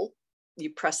hole.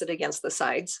 You press it against the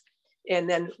sides. And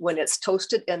then when it's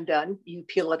toasted and done, you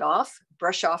peel it off,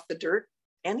 brush off the dirt,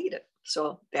 and eat it.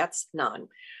 So that's naan.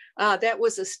 That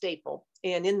was a staple.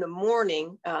 And in the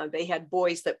morning, they had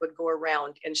boys that would go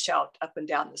around and shout up and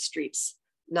down the streets,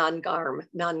 naan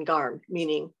garm,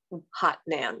 meaning hot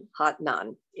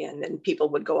naan. And then people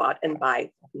would go out and buy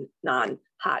naan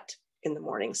hot in the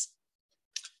mornings.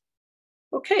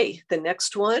 Okay, the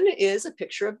next one is a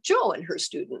picture of Jo and her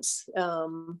students.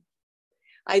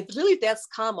 I believe that's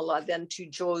Kamala, then to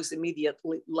Joe's immediate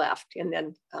left, and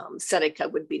then Seneca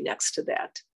would be next to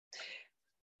that.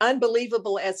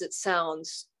 Unbelievable as it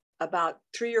sounds, about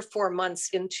 3 or 4 months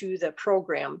into the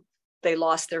program, they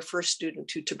lost their first student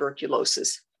to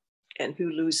tuberculosis. And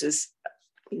who loses,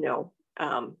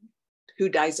 who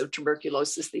dies of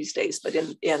tuberculosis these days? But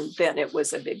then it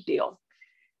was a big deal.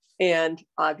 And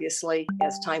obviously,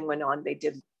 as time went on, they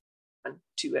did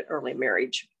to an early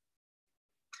marriage.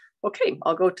 Okay,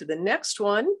 I'll go to the next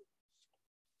one.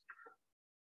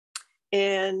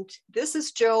 And this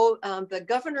is Joe, the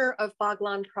governor of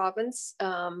Baghlan province,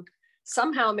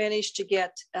 somehow managed to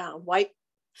get white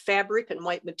fabric and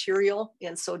white material.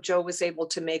 And so Joe was able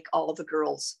to make all the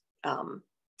girls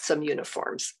some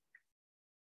uniforms.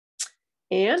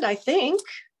 And I think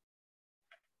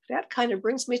that kind of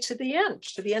brings me to the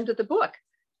end of the book.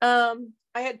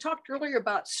 I had talked earlier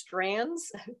about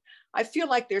strands. I feel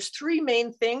like there's 3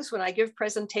 main things when I give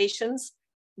presentations.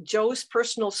 Joe's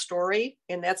personal story,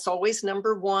 and that's always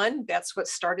number 1. That's what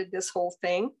started this whole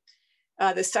thing.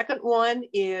 The second one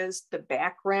is the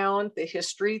background, the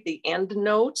history, the end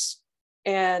notes.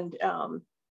 And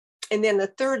then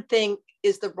the third thing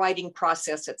is the writing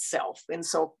process itself. And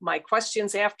so my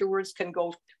questions afterwards can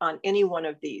go on any one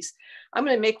of these. I'm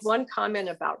going to make one comment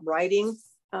about writing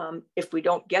if we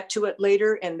don't get to it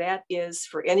later, and that is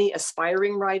for any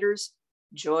aspiring writers,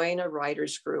 join a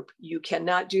writer's group. You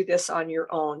cannot do this on your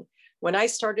own. When I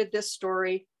started this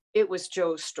story, It was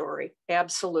Joe's story.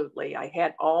 Absolutely. I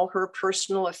had all her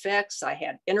personal effects. I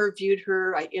had interviewed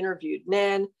her. I interviewed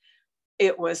Nen.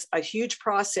 It was a huge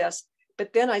process.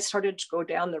 But then I started to go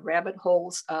down the rabbit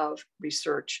holes of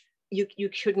research. You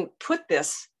couldn't put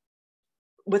this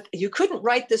you couldn't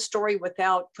write this story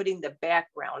without putting the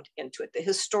background into it, the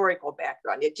historical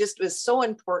background. It just was so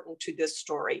important to this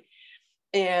story.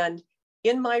 And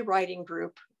in my writing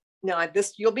group, now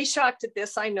this, you'll be shocked at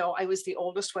this. I know I was the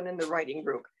oldest one in the writing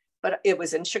group, but it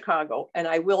was in Chicago. And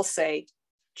I will say,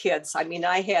 kids, I mean,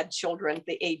 I had children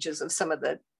the ages of some of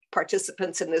the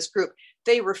participants in this group.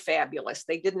 They were fabulous.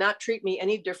 They did not treat me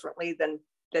any differently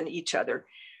than each other.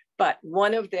 But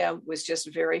one of them was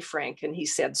just very frank. And he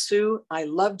said, Sue, I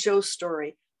love Joe's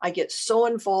story. I get so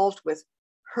involved with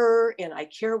her and I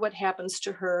care what happens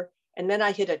to her. And then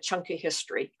I hit a chunk of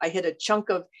history. I hit a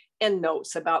chunk of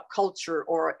endnotes about culture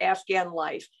or Afghan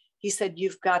life. He said,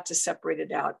 you've got to separate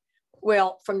it out.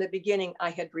 Well, from the beginning, I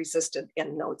had resisted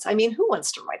endnotes. I mean, who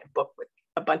wants to write a book with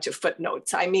a bunch of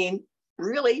footnotes? I mean,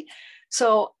 really?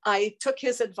 So I took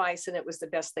his advice and it was the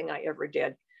best thing I ever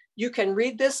did. You can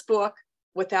read this book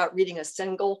without reading a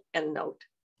single endnote.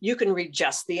 You can read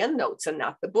just the endnotes and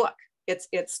not the book.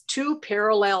 It's two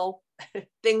parallel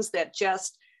things that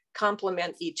just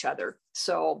complement each other.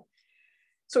 So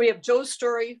we have Joe's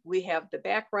story, we have the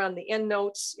background, the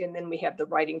endnotes, and then we have the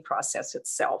writing process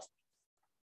itself.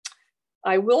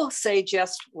 I will say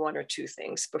just one or two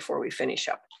things before we finish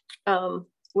up.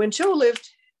 When Joe lived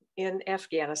in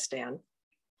Afghanistan,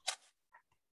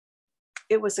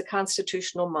 it was a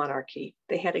constitutional monarchy.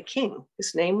 They had a king.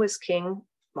 His name was King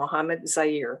Mohammed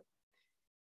Zaire.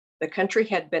 The country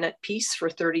had been at peace for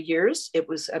 30 years. It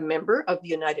was a member of the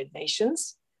United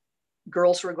Nations.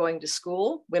 Girls were going to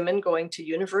school, women going to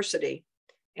university.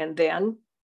 And then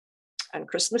on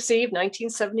Christmas Eve,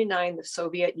 1979, the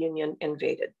Soviet Union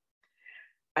invaded.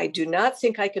 I do not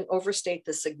think I can overstate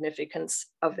the significance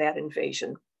of that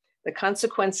invasion. The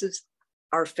consequences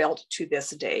are felt to this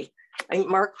day. I think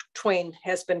Mark Twain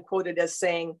has been quoted as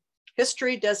saying,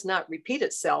 history does not repeat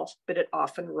itself, but it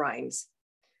often rhymes.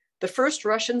 The first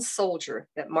Russian soldier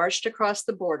that marched across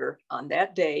the border on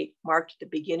that day marked the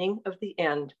beginning of the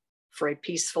end for a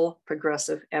peaceful,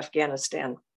 progressive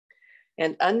Afghanistan.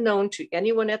 And unknown to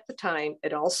anyone at the time,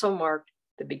 it also marked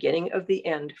the beginning of the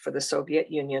end for the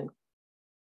Soviet Union.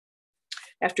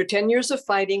 After 10 years of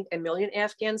fighting, 1 million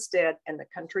Afghans dead, and the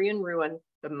country in ruin,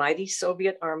 the mighty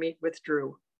Soviet army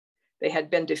withdrew. They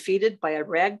had been defeated by a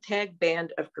ragtag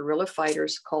band of guerrilla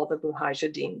fighters called the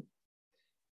Mujahideen.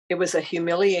 It was a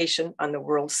humiliation on the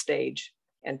world stage.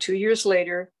 And 2 years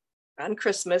later, on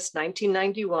Christmas,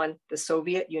 1991, the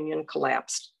Soviet Union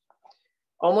collapsed.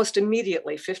 Almost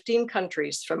immediately, 15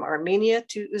 countries from Armenia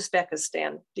to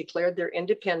Uzbekistan declared their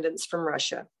independence from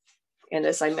Russia. And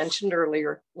as I mentioned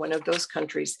earlier, one of those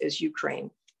countries is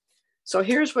Ukraine. So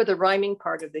here's where the rhyming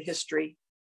part of the history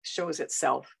shows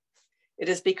itself. It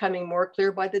is becoming more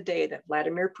clear by the day that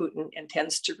Vladimir Putin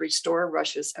intends to restore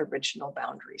Russia's original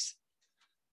boundaries.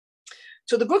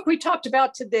 So the book we talked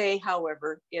about today,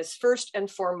 however, is first and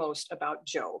foremost about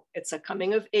Joe. It's a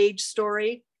coming of age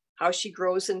story, how she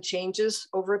grows and changes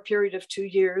over a period of 2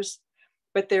 years,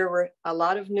 but there were a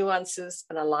lot of nuances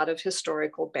and a lot of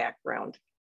historical background.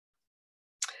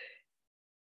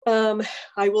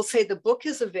 I will say the book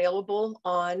is available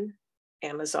on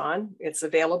Amazon. It's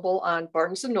available on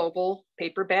Barnes & Noble,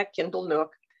 paperback, Kindle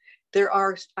Nook. There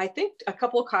are, I think, a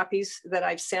couple of copies that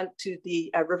I've sent to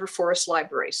the River Forest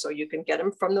Library, so you can get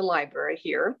them from the library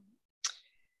here.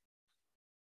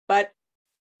 But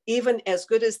even as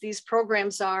good as these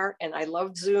programs are, and I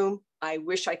love Zoom, I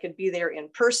wish I could be there in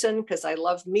person because I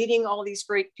love meeting all these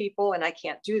great people and I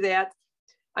can't do that.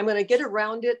 I'm going to get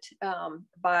around it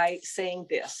by saying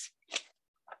this.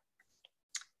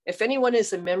 If anyone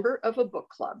is a member of a book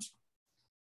club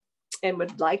and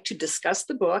would like to discuss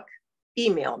the book,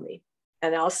 email me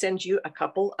and I'll send you a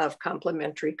couple of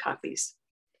complimentary copies.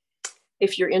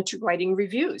 If you're into writing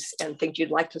reviews and think you'd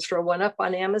like to throw one up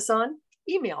on Amazon,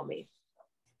 email me.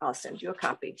 I'll send you a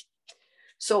copy.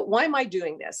 So why am I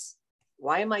doing this?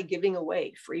 Why am I giving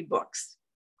away free books?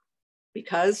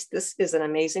 Because this is an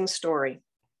amazing story.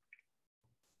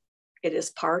 It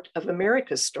is part of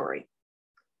America's story.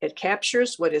 It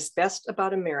captures what is best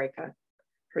about America,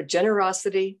 her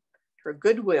generosity, her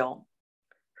goodwill,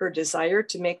 her desire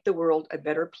to make the world a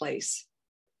better place.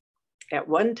 At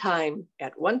one time,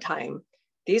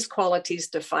 these qualities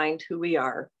defined who we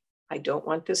are. I don't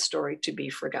want this story to be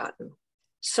forgotten.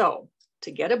 So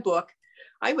to get a book,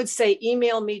 I would say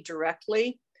email me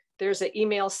directly. There's an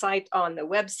email site on the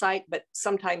website, but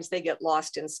sometimes they get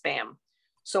lost in spam.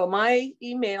 So my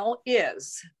email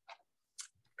is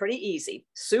pretty easy.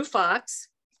 Sue Fox,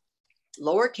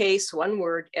 lowercase, one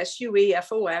word,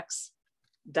 SUEFOX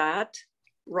dot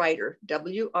writer,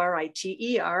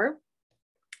 WRITER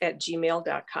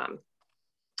 @gmail.com.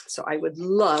 So I would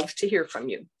love to hear from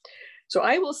you. So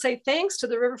I will say thanks to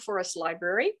the River Forest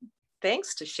Library,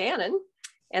 thanks to Shannon,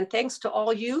 and thanks to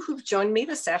all you who've joined me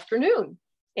this afternoon.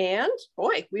 And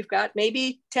boy, we've got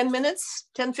maybe 10 minutes,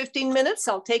 10, 15 minutes.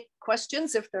 I'll take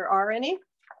questions if there are any.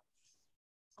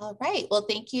 All right. Well,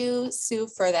 thank you, Sue,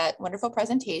 for that wonderful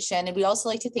presentation. And we also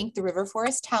like to thank the River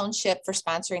Forest Township for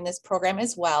sponsoring this program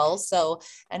as well. So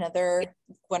another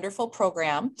wonderful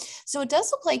program. So it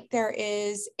does look like there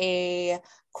is a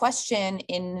question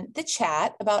in the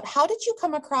chat about how did you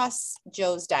come across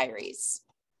Joe's diaries?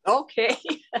 Okay.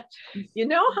 You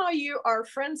know how you are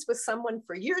friends with someone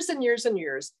for years and years and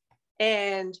years,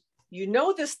 and you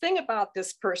know this thing about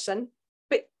this person,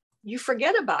 but you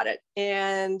forget about it.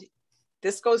 And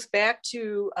this goes back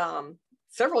to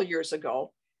several years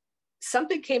ago.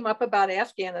 Something came up about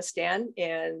Afghanistan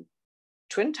and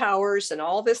Twin Towers and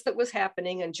all this that was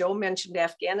happening. And Joe mentioned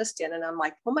Afghanistan. And I'm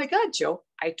like, oh my God, Joe,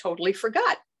 I totally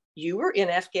forgot. You were in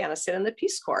Afghanistan in the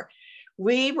Peace Corps.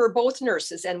 We were both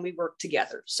nurses and we worked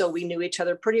together. So we knew each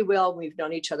other pretty well. We've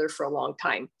known each other for a long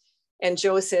time. And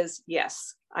Joe says,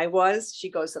 yes, I was. She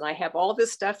goes, and I have all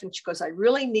this stuff. And she goes, I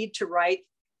really need to write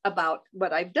about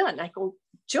what I've done. I go,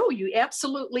 Joe, you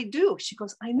absolutely do. She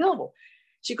goes, I know.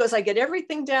 She goes, I get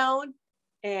everything down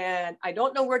and I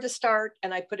don't know where to start.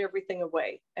 And I put everything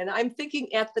away. And I'm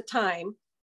thinking at the time,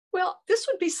 well, this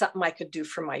would be something I could do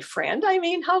for my friend. I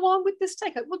mean, how long would this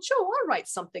take? Well, Joe, I'll write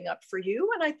something up for you.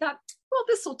 And I thought, well,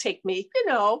 this will take me,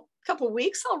 a couple of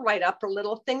weeks. I'll write up a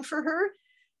little thing for her.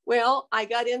 Well, I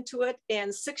got into it.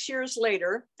 And 6 years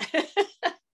later,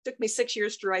 took me 6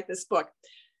 years to write this book.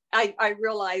 I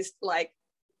realized like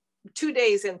 2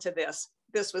 days into this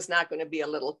was not going to be a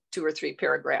little 2 or 3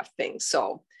 paragraph thing.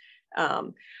 So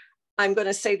I'm going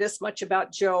to say this much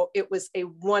about Joe. It was a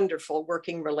wonderful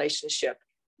working relationship.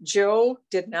 Joe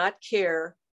did not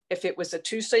care if it was a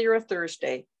Tuesday or a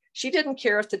Thursday. She didn't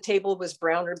care if the table was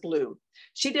brown or blue.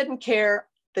 She didn't care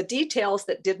the details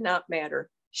that did not matter.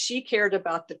 She cared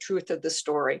about the truth of the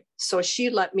story. So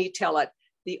she let me tell it.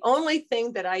 The only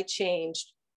thing that I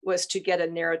changed was to get a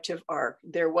narrative arc.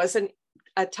 There wasn't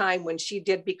a time when she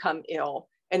did become ill,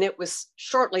 and it was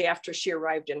shortly after she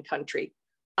arrived in country.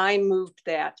 I moved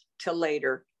that to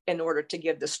later in order to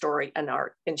give the story an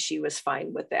arc, and she was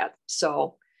fine with that.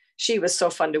 So she was so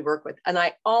fun to work with. And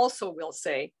I also will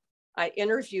say, I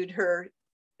interviewed her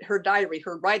diary.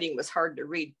 Her writing was hard to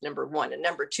read, number one. And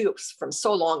number two, it was from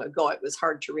so long ago, it was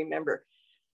hard to remember.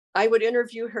 I would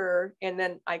interview her, and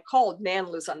then I called. Nan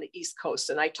lives on the East Coast,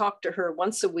 and I talked to her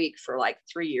once a week for like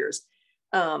 3 years.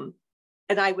 And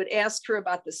I would ask her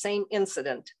about the same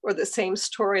incident or the same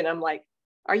story. And I'm like,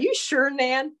 are you sure,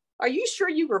 Nan? Are you sure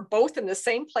you were both in the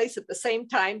same place at the same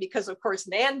time? Because of course,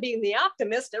 Nan being the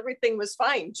optimist, everything was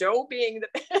fine. Joe being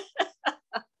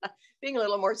being a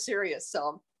little more serious.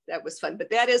 So that was fun. But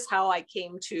that is how I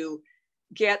came to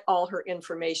get all her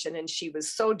information. And she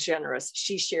was so generous.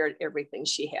 She shared everything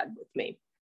she had with me.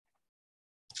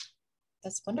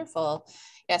 That's wonderful.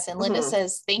 Yes. And Linda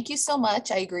says, thank you so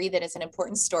much. I agree that it's an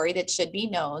important story that should be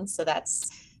known. So that's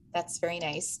very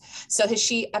nice. So has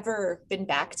she ever been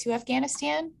back to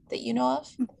Afghanistan that you know of?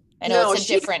 I know no, it's a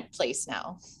different place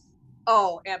now.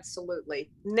 Oh,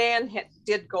 absolutely. Nan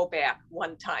did go back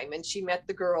one time, and she met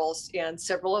the girls, and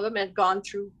several of them had gone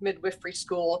through midwifery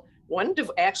school. One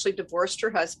actually divorced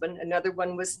her husband. Another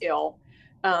one was ill.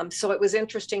 So it was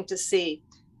interesting to see.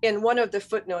 In one of the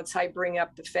footnotes, I bring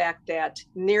up the fact that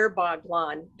near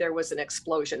Baghlan, there was an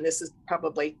explosion. This is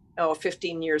probably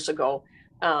 15 years ago.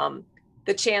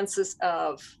 The chances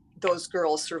of those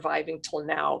girls surviving till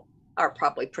now are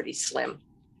probably pretty slim.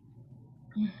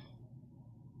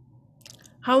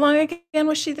 How long again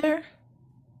was she there?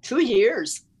 2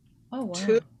 years. Oh, wow.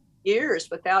 2 years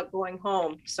without going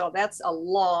home. So that's a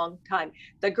long time.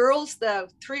 The girls, the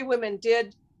 3 women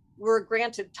were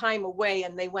granted time away,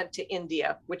 and they went to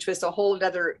India, which was a whole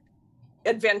other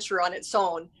adventure on its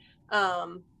own.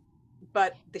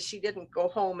 But she didn't go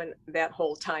home in that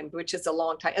whole time, which is a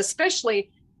long time,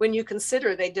 especially when you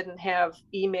consider they didn't have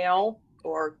email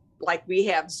or like we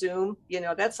have Zoom.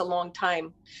 That's a long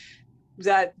time.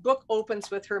 The book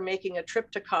opens with her making a trip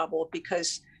to Kabul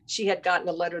because she had gotten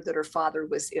a letter that her father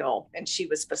was ill, and she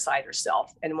was beside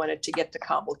herself and wanted to get to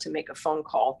Kabul to make a phone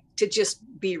call to just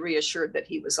be reassured that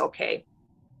he was okay.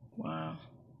 Wow.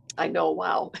 I know.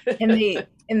 Wow.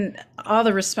 and all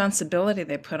the responsibility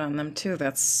they put on them too.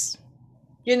 That's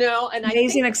and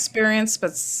amazing experience,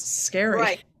 but scary.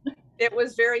 Right. It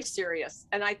was very serious.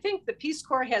 And I think the Peace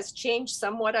Corps has changed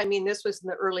somewhat. I mean, this was in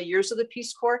the early years of the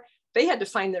Peace Corps. They had to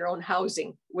find their own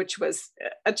housing, which was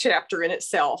a chapter in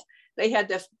itself. They had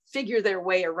to figure their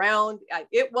way around.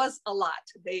 It was a lot.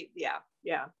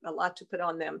 A lot to put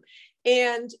on them.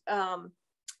 And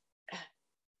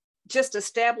just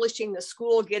establishing the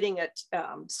school, getting it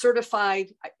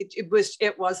certified,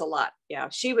 it was a lot. Yeah,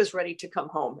 she was ready to come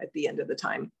home at the end of the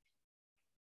time.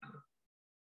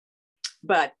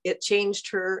 But it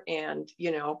changed her, and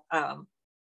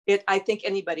I think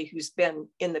anybody who's been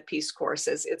in the Peace Corps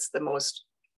says it's the most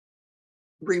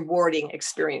rewarding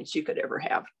experience you could ever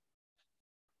have.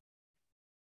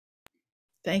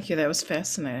 Thank you. That was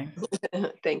fascinating.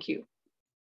 Thank you.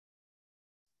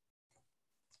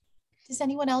 Does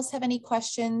anyone else have any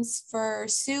questions for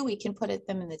Sue? We can put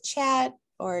them in the chat,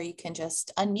 or you can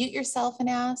just unmute yourself and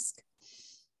ask.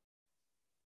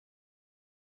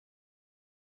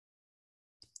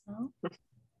 Oh.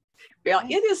 Well,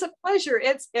 it is a pleasure.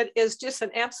 It is just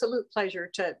an absolute pleasure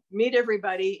to meet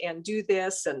everybody and do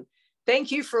this. And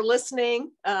thank you for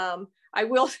listening. I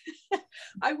will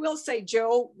say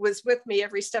Joe was with me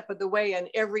every step of the way and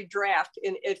every draft.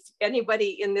 And if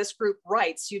anybody in this group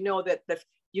writes, that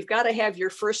you've got to have your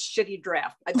first shitty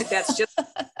draft. I think that's just,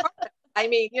 I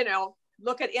mean,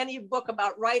 look at any book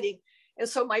about writing. And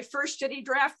so my first shitty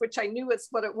draft, which I knew it's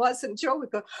what it was, and Joe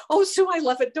would go, "Oh, Sue, I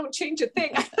love it. Don't change a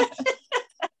thing."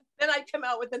 Then I'd come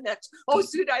out with the next, "Oh,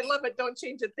 Sue, I love it. Don't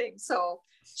change a thing." So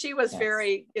she was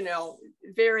very,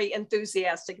 very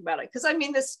enthusiastic about it. Because I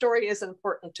mean, this story is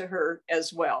important to her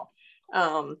as well.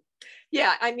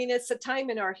 Yeah, I mean, it's a time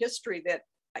in our history that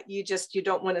you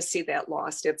don't want to see that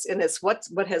lost. It's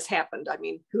what has happened. I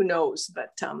mean, who knows?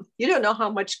 But you don't know how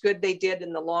much good they did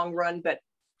in the long run, but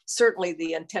certainly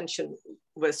the intention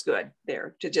was good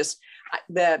there to just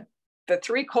the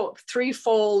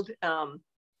threefold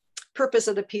purpose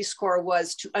of the Peace Corps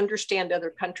was to understand other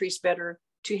countries better,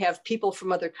 to have people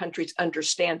from other countries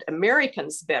understand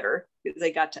Americans better, because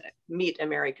they got to meet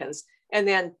Americans. And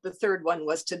then the third one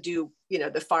was to do,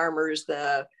 the farmers,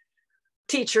 the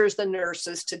teachers, the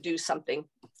nurses, to do something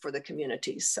for the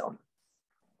communities. So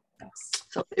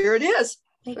there it is.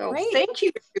 Okay, so great. Thank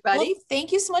you, everybody. Well,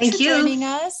 thank you so much for joining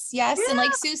us. Yes. Yeah. And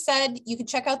like Sue said, you can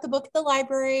check out the book at the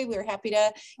library. We were happy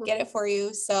to get it for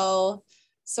you. So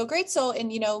great. So,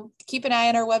 and, keep an eye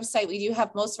on our website. We do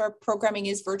have most of our programming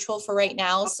is virtual for right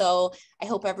now. So I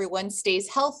hope everyone stays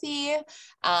healthy.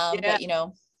 But,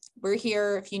 we're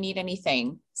here if you need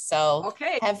anything. So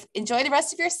okay. Enjoy the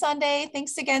rest of your Sunday.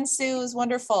 Thanks again, Sue. It was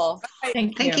wonderful.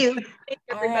 Thank you. Thank you,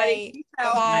 everybody.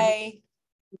 Right. Bye-bye.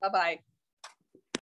 Bye-bye.